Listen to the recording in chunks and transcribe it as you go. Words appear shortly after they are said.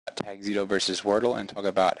Tagxedo versus Wordle and talk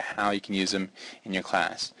about how you can use them in your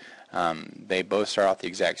class. They both start off the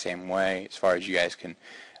exact same way as far as you guys can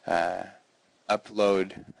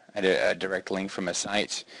upload a direct link from a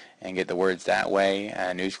site and get the words that way.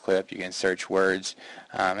 A news clip, you can search words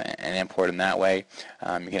and import them that way.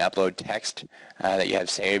 You can upload text that you have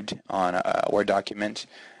saved on a Word document.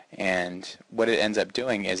 And what it ends up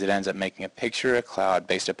doing is it ends up making a picture of a cloud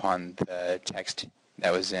based upon the text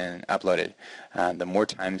that was uploaded. The more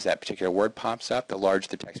times that particular word pops up, the larger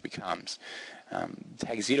the text becomes.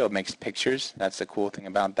 Tagxedo makes pictures. That's the cool thing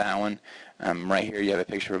about that one. Right here you have a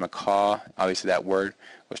picture of a macaw. Obviously that word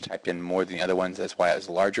was typed in more than the other ones. That's why it was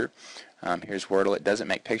larger. Here's Wordle. It doesn't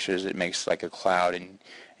make pictures. It makes like a cloud, and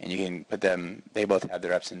you can put them. They both have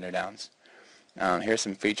their ups and their downs. Here's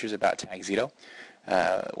some features about Tagxedo.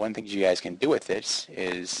 One thing you guys can do with it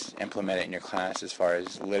is implement it in your class as far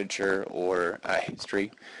as literature or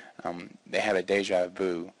history. They have a deja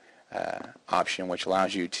vu option, which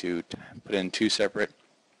allows you to put in two separate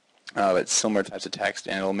but similar types of text,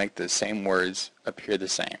 and it'll make the same words appear the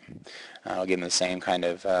same. It'll give them the same kind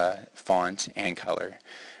of font and color.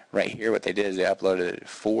 Right here, what they did is they uploaded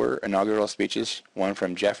 4 inaugural speeches, one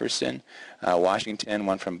from Jefferson, Washington,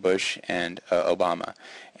 one from Bush, and Obama.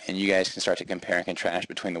 And you guys can start to compare and contrast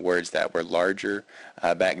between the words that were larger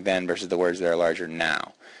back then versus the words that are larger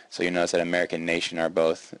now. So you notice that American nation are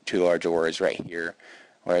both 2 larger words right here,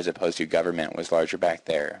 whereas opposed to government was larger back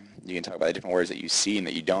there. You can talk about the different words that you see and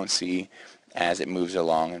that you don't see as it moves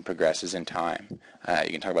along and progresses in time.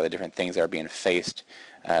 You can talk about the different things that are being faced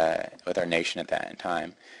with our nation at that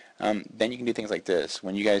time. Then you can do things like this.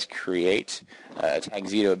 When you guys create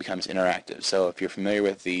Tagxedo, it becomes interactive. So if you're familiar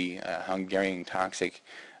with the Hungarian toxic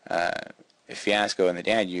fiasco in the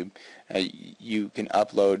Danube, you can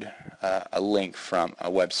upload a link from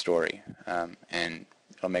a web story, and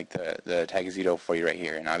it'll make the Tagxedo for you right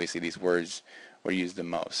here. And obviously these words were used the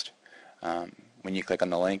most. When you click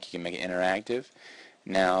on the link, you can make it interactive.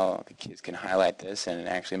 Now the kids can highlight this, and it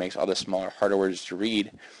actually makes all the smaller, harder words to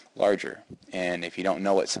read larger. And if you don't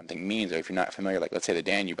know what something means, or if you're not familiar, like let's say the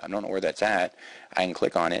Danube, I don't know where that's at, I can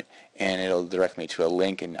click on it, and it'll direct me to a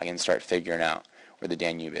link, and I can start figuring out where the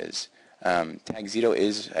Danube is. Tagxedo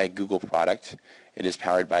is a Google product. It is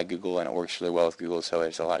powered by Google, and it works really well with Google, so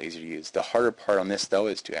it's a lot easier to use. The harder part on this, though,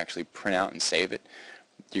 is to actually print out and save it.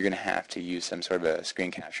 You're going to have to use some sort of a screen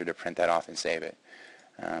capture to print that off and save it.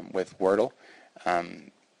 With Wordle,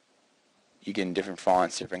 you get different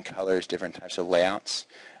fonts, different colors, different types of layouts.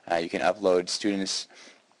 You can upload students,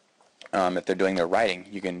 if they're doing their writing,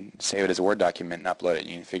 you can save it as a Word document and upload it.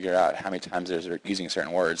 You can figure out how many times they're using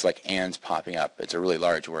certain words, like and's popping up. It's a really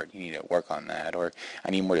large word. You need to work on that. Or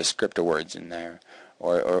I need more descriptor words in there.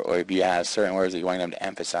 Or if you have certain words that you want them to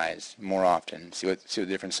emphasize more often, see what the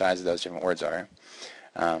different sizes of those different words are.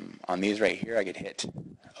 On these right here, I could hit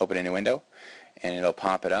open a new window, and it'll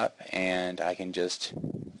pop it up, and I can just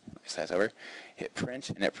slice over, hit print,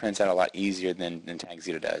 and it prints out a lot easier than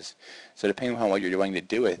Tagxedo does. So depending on what you're going to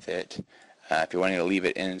do with it, if you're wanting to leave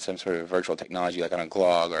it in some sort of virtual technology like on a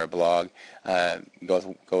blog or a blog, go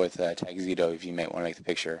with Tagxedo if you may want to make the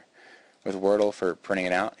picture. With Wordle for printing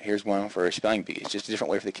it out, here's one for spelling bees, just a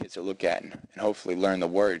different way for the kids to look at and hopefully learn the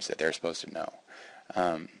words that they're supposed to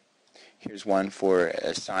know. Here's one for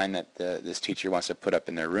a sign that this teacher wants to put up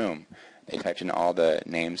in their room. They typed in all the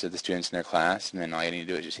names of the students in their class, and then all you need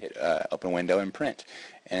to do is just hit open window and print.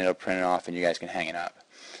 And it'll print it off, and you guys can hang it up.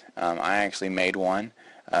 I actually made one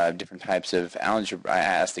of different types of algebra. I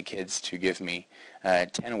asked the kids to give me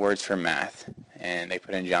 10 words for math, and they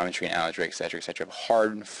put in geometry and algebra, etc., etc.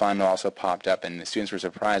 Hard and fun also popped up, and the students were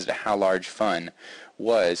surprised at how large fun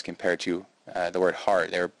was compared to the word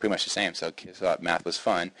hard. They were pretty much the same, so kids thought math was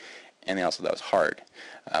fun, and they also thought it was hard.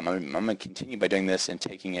 I'm going to continue by doing this and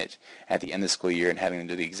taking it at the end of the school year and having them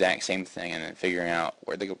do the exact same thing and then figuring out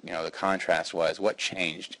where the contrast was, what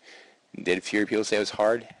changed. Did fewer people say it was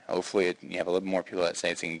hard? Hopefully you have a little more people that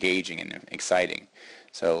say it's engaging and exciting.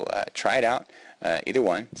 So try it out, either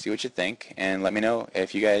one, see what you think, and let me know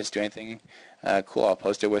if you guys do anything cool. I'll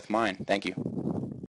post it with mine. Thank you.